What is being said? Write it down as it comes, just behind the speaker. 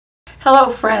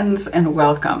Hello friends and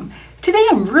welcome. Today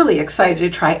I'm really excited to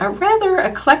try a rather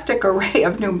eclectic array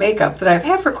of new makeup that I've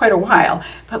had for quite a while,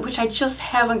 but which I just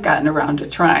haven't gotten around to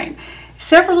trying.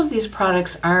 Several of these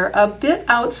products are a bit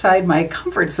outside my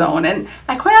comfort zone, and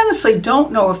I quite honestly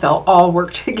don't know if they'll all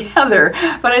work together,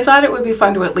 but I thought it would be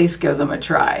fun to at least give them a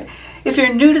try. If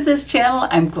you're new to this channel,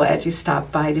 I'm glad you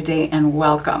stopped by today and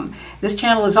welcome. This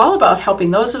channel is all about helping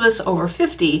those of us over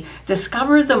 50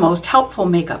 discover the most helpful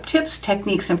makeup tips,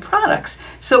 techniques, and products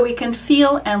so we can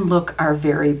feel and look our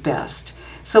very best.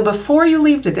 So before you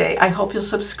leave today, I hope you'll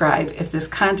subscribe if this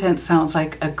content sounds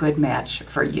like a good match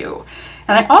for you.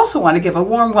 And I also want to give a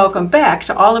warm welcome back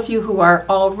to all of you who are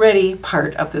already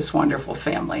part of this wonderful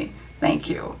family. Thank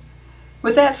you.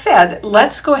 With that said,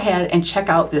 let's go ahead and check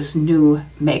out this new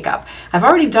makeup. I've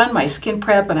already done my skin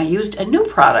prep and I used a new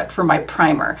product for my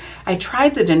primer. I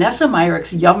tried the Danessa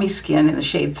Myricks Yummy Skin in the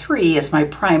shade 3 as my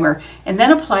primer and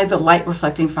then applied the light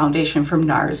reflecting foundation from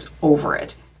Nars over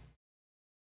it.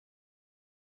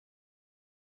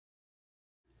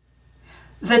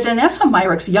 The Danessa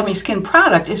Myricks Yummy Skin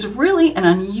product is really an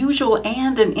unusual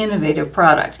and an innovative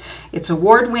product. It's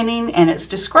award-winning and it's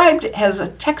described as a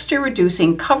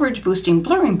texture-reducing, coverage-boosting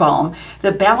blurring balm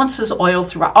that balances oil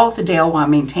throughout the day while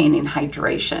maintaining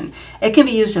hydration. It can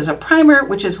be used as a primer,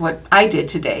 which is what I did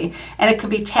today, and it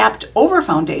can be tapped over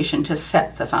foundation to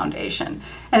set the foundation.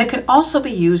 And it can also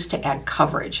be used to add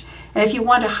coverage. And if you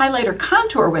want to highlight or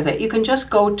contour with it, you can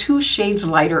just go 2 shades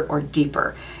lighter or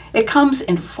deeper. It comes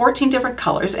in 14 different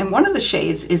colors, and one of the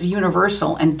shades is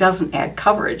universal and doesn't add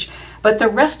coverage, but the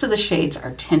rest of the shades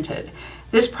are tinted.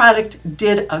 This product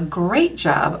did a great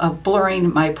job of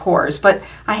blurring my pores, but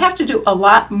I have to do a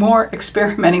lot more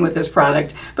experimenting with this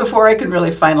product before I can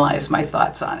really finalize my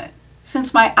thoughts on it.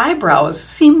 Since my eyebrows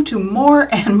seem to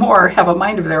more and more have a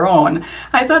mind of their own,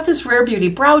 I thought this Rare Beauty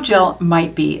brow gel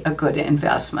might be a good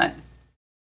investment.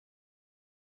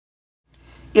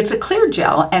 It's a clear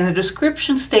gel, and the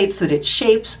description states that it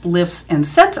shapes, lifts, and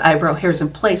sets eyebrow hairs in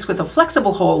place with a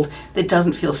flexible hold that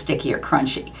doesn't feel sticky or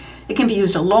crunchy. It can be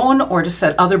used alone or to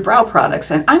set other brow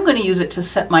products, and I'm going to use it to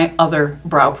set my other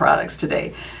brow products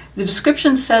today. The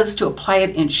description says to apply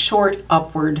it in short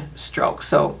upward strokes,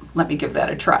 so let me give that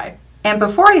a try. And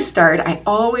before I start, I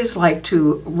always like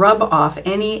to rub off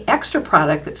any extra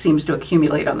product that seems to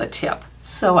accumulate on the tip.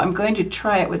 So I'm going to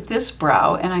try it with this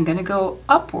brow, and I'm going to go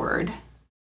upward.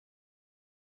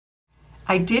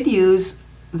 I did use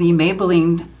the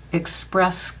Maybelline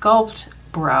Express Sculpt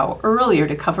Brow earlier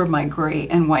to cover my gray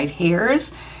and white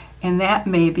hairs, and that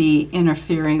may be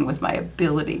interfering with my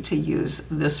ability to use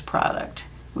this product,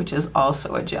 which is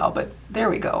also a gel, but there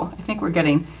we go. I think we're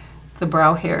getting the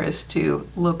brow hairs to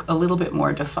look a little bit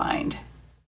more defined.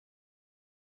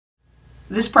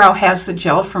 This brow has the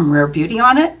gel from Rare Beauty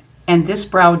on it, and this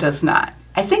brow does not.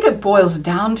 I think it boils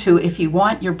down to if you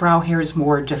want your brow hairs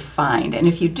more defined. And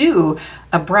if you do,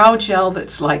 a brow gel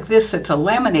that's like this, it's a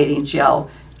laminating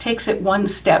gel, takes it one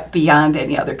step beyond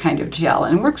any other kind of gel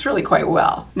and works really quite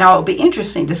well. Now it'll be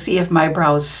interesting to see if my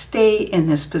brows stay in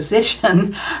this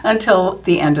position until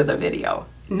the end of the video.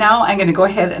 Now I'm going to go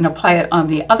ahead and apply it on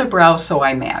the other brow so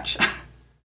I match.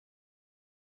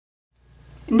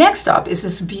 Next up is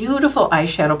this beautiful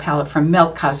eyeshadow palette from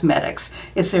Melt Cosmetics.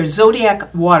 It's their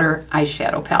Zodiac Water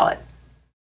Eyeshadow Palette.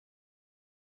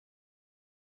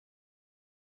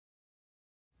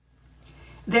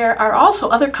 There are also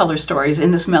other color stories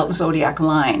in this Melt Zodiac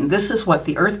line. This is what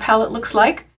the Earth palette looks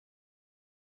like.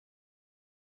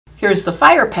 Here's the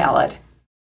Fire palette.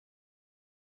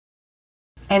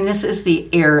 And this is the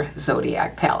Air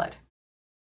Zodiac palette.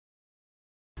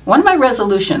 One of my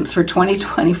resolutions for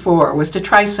 2024 was to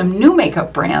try some new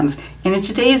makeup brands, and in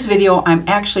today's video I'm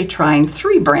actually trying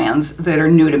 3 brands that are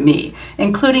new to me,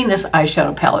 including this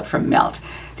eyeshadow palette from Melt.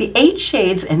 The 8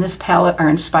 shades in this palette are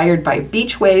inspired by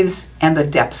beach waves and the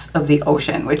depths of the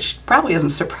ocean, which probably isn't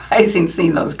surprising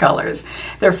seeing those colors.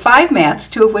 There are 5 mattes,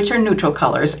 2 of which are neutral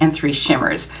colors, and 3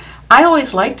 shimmers. I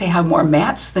always like to have more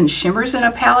mattes than shimmers in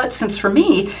a palette, since for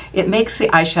me, it makes the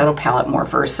eyeshadow palette more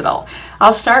versatile.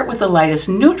 I'll start with the lightest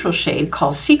neutral shade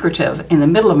called Secretive in the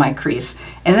middle of my crease,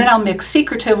 and then I'll mix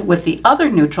Secretive with the other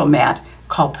neutral matte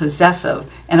called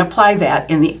Possessive and apply that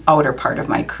in the outer part of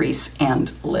my crease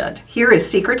and lid. Here is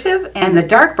Secretive, and the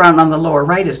dark brown on the lower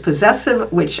right is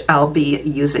Possessive, which I'll be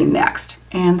using next.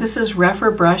 And this is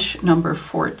Refer brush number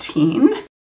 14.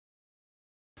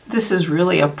 This is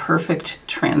really a perfect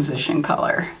transition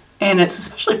color, and it's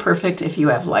especially perfect if you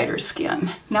have lighter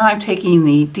skin. Now I'm taking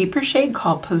the deeper shade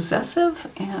called Possessive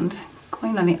and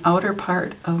going on the outer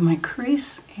part of my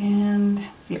crease and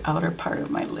the outer part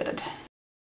of my lid.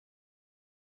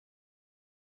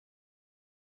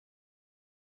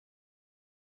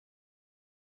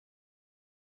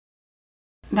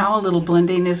 Now a little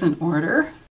blending is in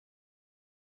order.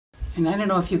 And I don't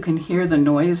know if you can hear the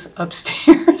noise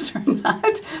upstairs or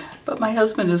not, but my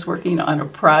husband is working on a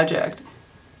project.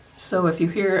 So if you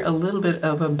hear a little bit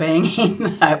of a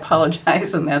banging, I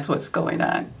apologize, and that's what's going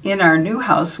on. In our new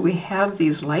house, we have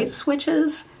these light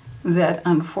switches that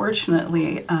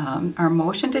unfortunately are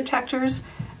motion detectors,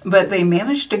 but they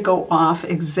manage to go off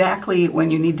exactly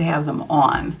when you need to have them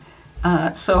on.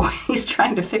 So he's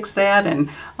trying to fix that and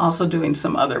also doing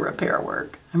some other repair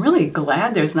work. I'm really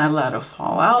glad there's not a lot of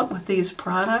fallout with these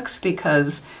products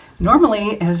because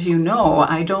normally, as you know,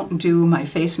 I don't do my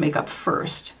face makeup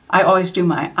first. I always do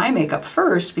my eye makeup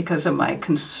first because of my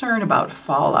concern about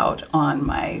fallout on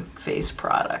my face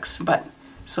products. But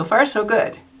so far, so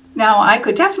good. Now, I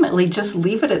could definitely just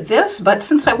leave it at this, but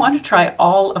since I want to try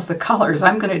all of the colors,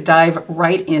 I'm going to dive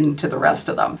right into the rest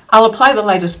of them. I'll apply the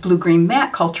lightest blue-green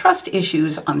matte called Trust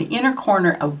Issues on the inner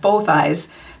corner of both eyes,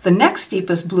 the next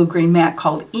deepest blue-green matte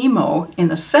called Emo in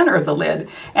the center of the lid,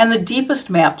 and the deepest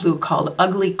matte blue called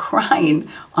Ugly Crying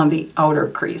on the outer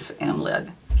crease and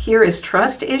lid. Here is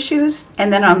Trust Issues,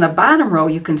 and then on the bottom row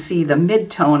you can see the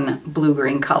mid-tone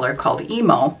blue-green color called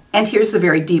Emo, and here's the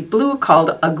very deep blue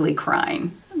called Ugly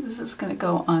Crying. This is going to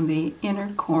go on the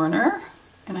inner corner,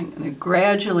 and I'm going to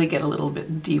gradually get a little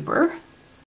bit deeper.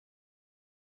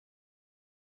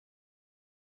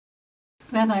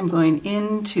 Then I'm going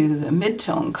into the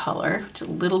mid-tone color, which is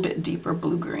a little bit deeper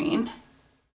blue-green.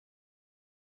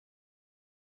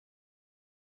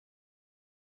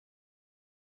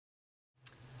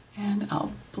 And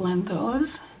I'll blend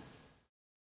those.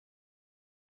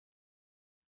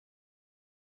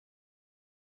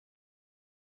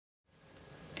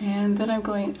 And then I'm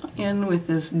going in with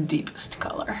this deepest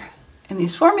color. And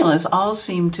these formulas all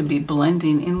seem to be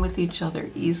blending in with each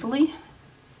other easily.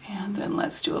 And then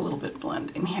let's do a little bit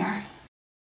blending here.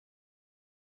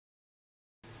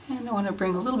 And I want to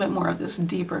bring a little bit more of this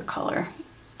deeper color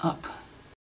up.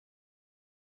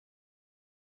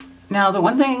 Now, the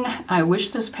one thing I wish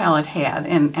this palette had,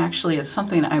 and actually it's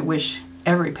something I wish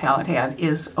every palette had,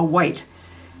 is a white.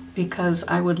 Because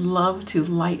I would love to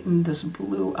lighten this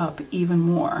blue up even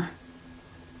more.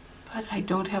 But I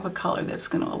don't have a color that's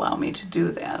going to allow me to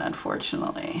do that,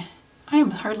 unfortunately. I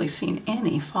am hardly seeing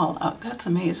any fallout. That's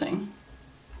amazing.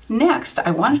 Next,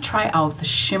 I want to try out the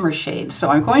shimmer shade. So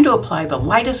I'm going to apply the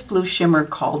lightest blue shimmer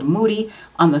called Moody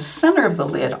on the center of the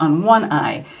lid on one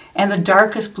eye, and the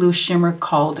darkest blue shimmer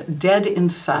called Dead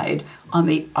Inside on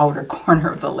the outer corner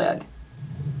of the lid.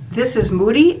 This is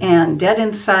Moody, and Dead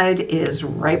Inside is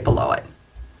right below it.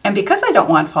 And because I don't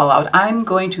want fallout, I'm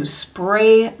going to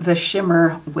spray the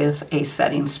shimmer with a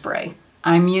setting spray.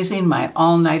 I'm using my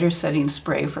all-nighter setting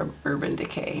spray from Urban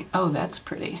Decay. Oh, that's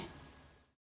pretty.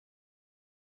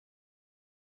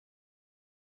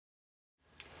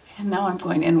 And now I'm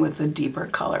going in with the deeper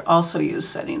color. Also use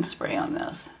setting spray on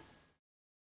this.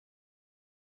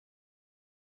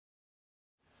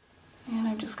 And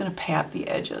I'm just going to pat the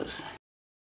edges.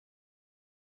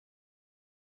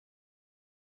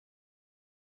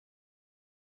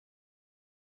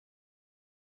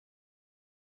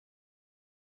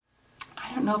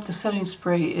 I don't know if the setting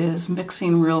spray is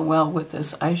mixing real well with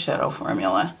this eyeshadow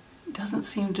formula. It doesn't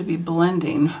seem to be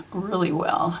blending really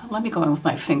well. Let me go in with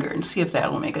my finger and see if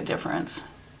that'll make a difference.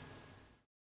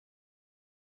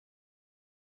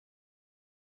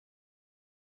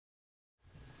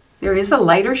 There is a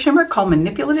lighter shimmer called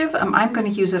Manipulative. I'm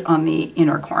going to use it on the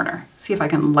inner corner. See if I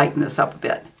can lighten this up a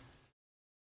bit.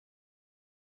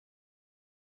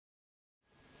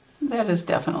 That is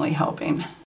definitely helping.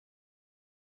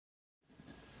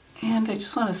 And I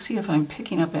just want to see if I'm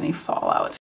picking up any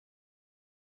fallout.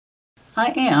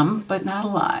 I am, but not a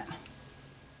lot.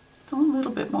 A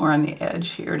little bit more on the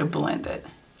edge here to blend it.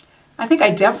 I think I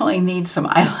definitely need some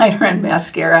eyeliner and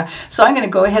mascara, so I'm going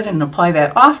to go ahead and apply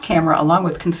that off camera along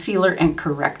with concealer and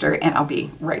corrector, and I'll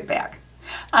be right back.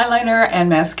 Eyeliner and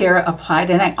mascara applied,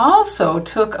 and I also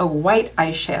took a white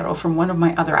eyeshadow from one of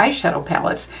my other eyeshadow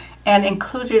palettes and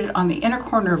included it on the inner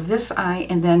corner of this eye,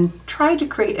 and then tried to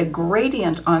create a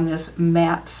gradient on this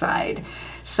matte side.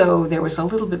 So there was a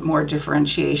little bit more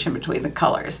differentiation between the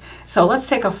colors. So let's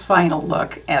take a final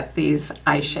look at these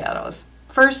eyeshadows.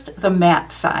 First, the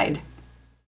matte side.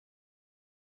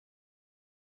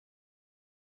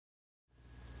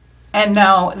 And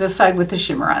now the side with the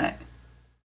shimmer on it.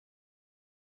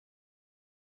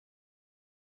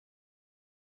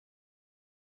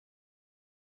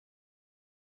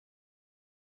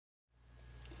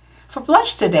 For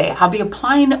blush today, I'll be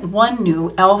applying one new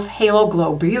e.l.f. Halo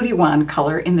Glow Beauty Wand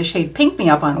color in the shade Pink Me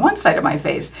Up on one side of my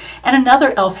face, and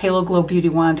another e.l.f. Halo Glow Beauty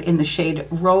Wand in the shade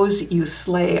Rose You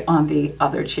Slay on the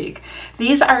other cheek.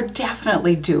 These are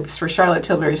definitely dupes for Charlotte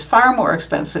Tilbury's far more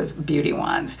expensive beauty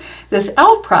wands. This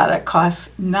e.l.f. product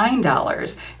costs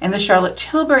 $9, and the Charlotte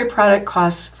Tilbury product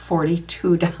costs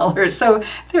 $42, so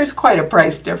there's quite a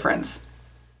price difference.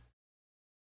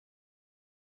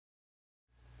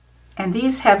 And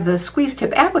these have the squeeze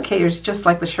tip applicators just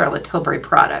like the Charlotte Tilbury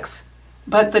products.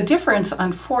 But the difference,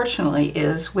 unfortunately,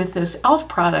 is with this e.l.f.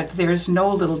 product, there's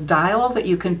no little dial that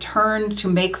you can turn to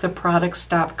make the product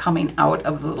stop coming out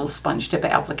of the little sponge tip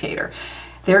applicator.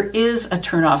 There is a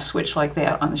turn-off switch like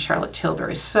that on the Charlotte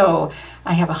Tilbury. So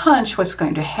I have a hunch what's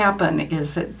going to happen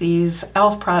is that these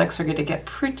e.l.f. products are going to get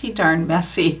pretty darn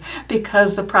messy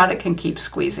because the product can keep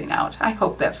squeezing out. I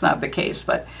hope that's not the case,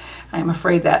 but I'm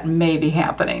afraid that may be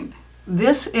happening.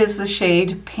 This is the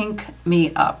shade Pink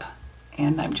Me Up,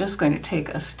 and I'm just going to take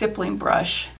a stippling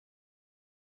brush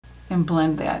and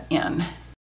blend that in.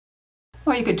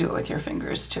 Or you could do it with your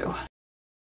fingers too.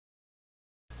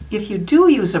 If you do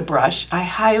use a brush, I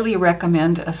highly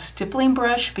recommend a stippling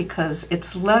brush because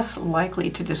it's less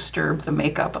likely to disturb the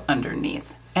makeup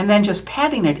underneath. And then just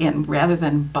patting it in rather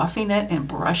than buffing it and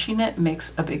brushing it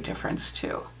makes a big difference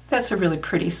too. That's a really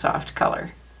pretty soft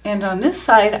color. And on this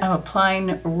side, I'm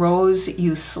applying Rose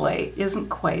You Slay. Isn't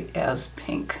quite as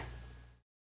pink.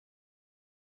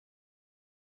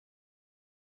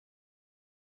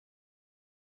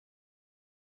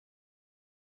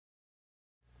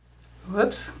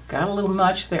 Whoops, got a little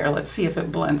much there. Let's see if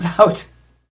it blends out.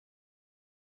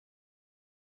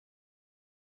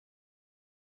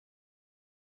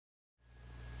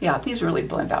 Yeah, these really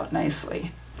blend out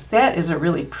nicely. That is a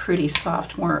really pretty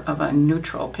soft, more of a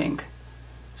neutral pink.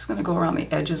 Just going to go around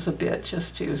the edges a bit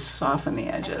just to soften the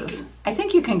edges. I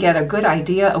think you can get a good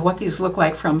idea of what these look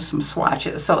like from some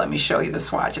swatches, so let me show you the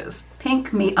swatches.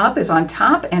 Pink Me Up is on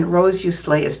top and Rose You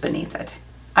Slay is beneath it.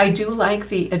 I do like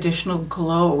the additional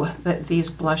glow that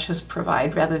these blushes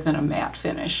provide rather than a matte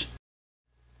finish.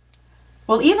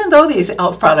 Well, even though these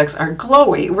e.l.f. products are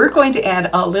glowy, we're going to add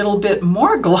a little bit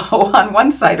more glow on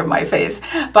one side of my face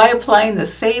by applying the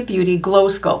Say Beauty Glow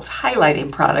Sculpt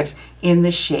highlighting product in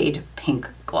the shade Pink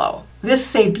Glow. This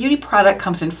Say Beauty product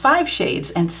comes in 5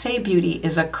 shades, and Say Beauty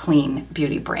is a clean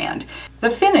beauty brand. The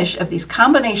finish of these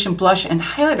combination blush and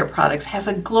highlighter products has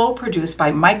a glow produced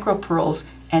by micro pearls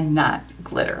and not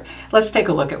glitter. Let's take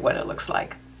a look at what it looks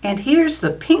like. And here's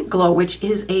the Pink Glow, which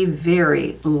is a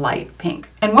very light pink.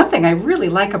 And one thing I really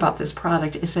like about this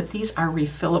product is that these are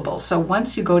refillable. So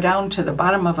once you go down to the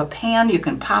bottom of a pan, you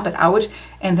can pop it out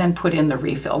and then put in the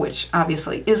refill, which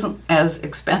obviously isn't as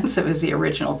expensive as the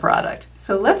original product.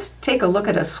 So let's take a look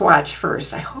at a swatch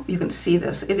first. I hope you can see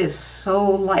this. It is so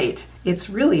light. It's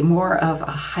really more of a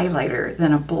highlighter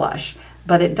than a blush,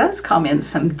 but it does come in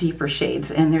some deeper shades.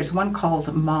 And there's one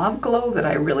called Mauve Glow that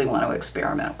I really want to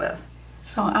experiment with.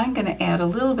 So I'm going to add a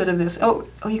little bit of this. Oh,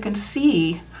 you can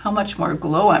see how much more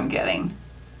glow I'm getting.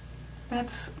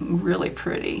 That's really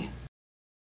pretty.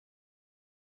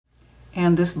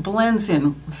 And this blends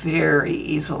in very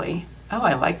easily. Oh,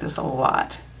 I like this a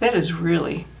lot. That is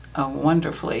really a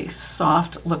wonderfully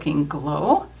soft looking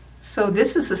glow. So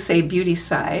this is the Say Beauty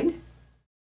side.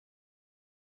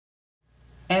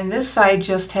 And this side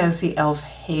just has the e.l.f.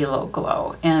 Halo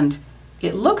Glow. And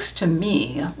it looks to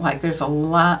me like there's a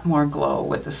lot more glow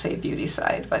with the Say Beauty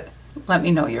side, but let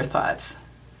me know your thoughts.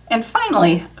 And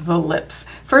finally, the lips.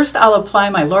 First, I'll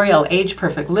apply my L'Oreal Age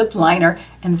Perfect Lip Liner,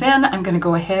 and then I'm going to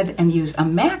go ahead and use a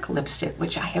MAC lipstick,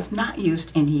 which I have not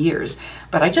used in years,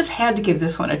 but I just had to give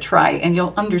this one a try, and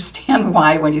you'll understand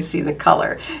why when you see the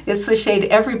color. It's the shade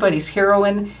Everybody's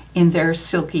Heroine in their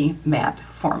Silky Matte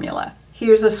formula.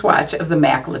 Here's a swatch of the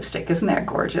MAC lipstick. Isn't that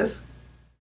gorgeous?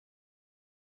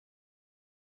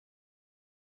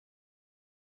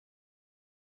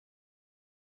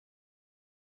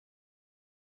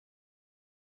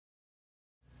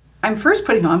 I'm first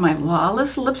putting on my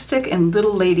Lawless lipstick in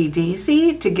Little Lady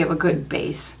Daisy to give a good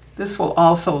base. This will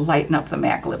also lighten up the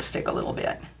MAC lipstick a little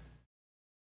bit.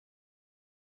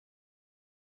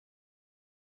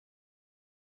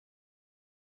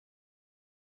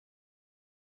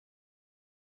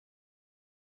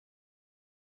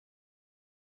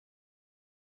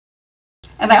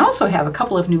 And I also have a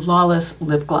couple of new Lawless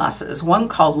lip glosses, one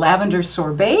called Lavender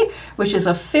Sorbet, which is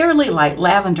a fairly light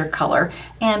lavender color,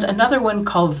 and another one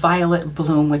called Violet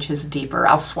Bloom, which is deeper.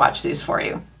 I'll swatch these for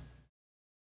you.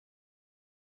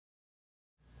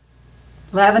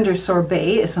 Lavender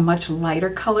Sorbet is a much lighter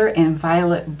color and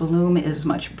Violet Bloom is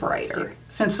much brighter.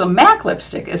 Since the MAC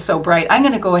lipstick is so bright, I'm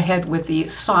going to go ahead with the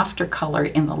softer color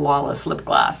in the Lawless lip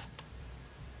gloss.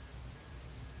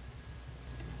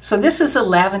 So this is a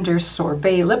Lavender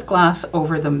Sorbet lip gloss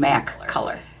over the MAC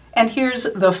color. And here's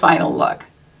the final look.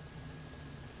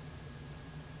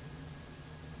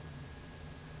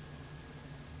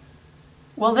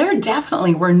 Well, there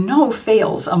definitely were no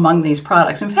fails among these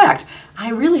products. In fact, I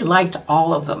really liked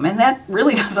all of them, and that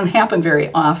really doesn't happen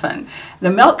very often.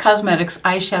 The Melt Cosmetics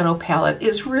eyeshadow palette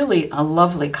is really a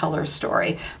lovely color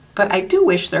story, but I do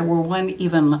wish there were one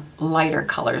even lighter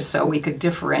color so we could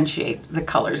differentiate the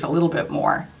colors a little bit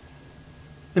more.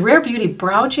 The Rare Beauty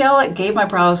Brow Gel gave my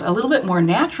brows a little bit more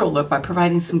natural look by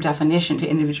providing some definition to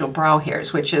individual brow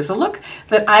hairs, which is a look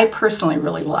that I personally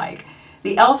really like.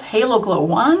 The e.l.f. Halo Glow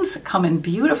Wands come in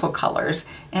beautiful colors,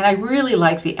 and I really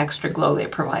like the extra glow they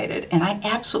provided. And I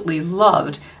absolutely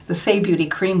loved the Say Beauty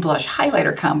Cream Blush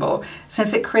Highlighter combo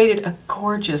since it created a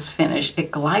gorgeous finish. It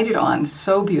glided on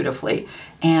so beautifully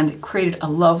and created a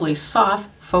lovely soft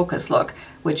focus look,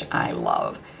 which I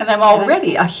love. And I'm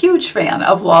already a huge fan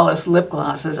of Lawless lip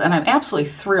glosses, and I'm absolutely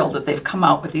thrilled that they've come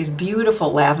out with these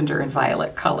beautiful lavender and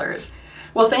violet colors.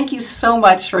 Well, thank you so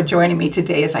much for joining me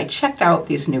today as I checked out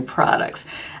these new products.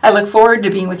 I look forward to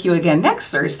being with you again next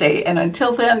Thursday, and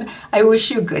until then, I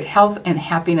wish you good health and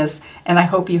happiness, and I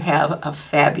hope you have a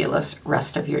fabulous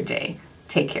rest of your day.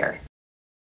 Take care.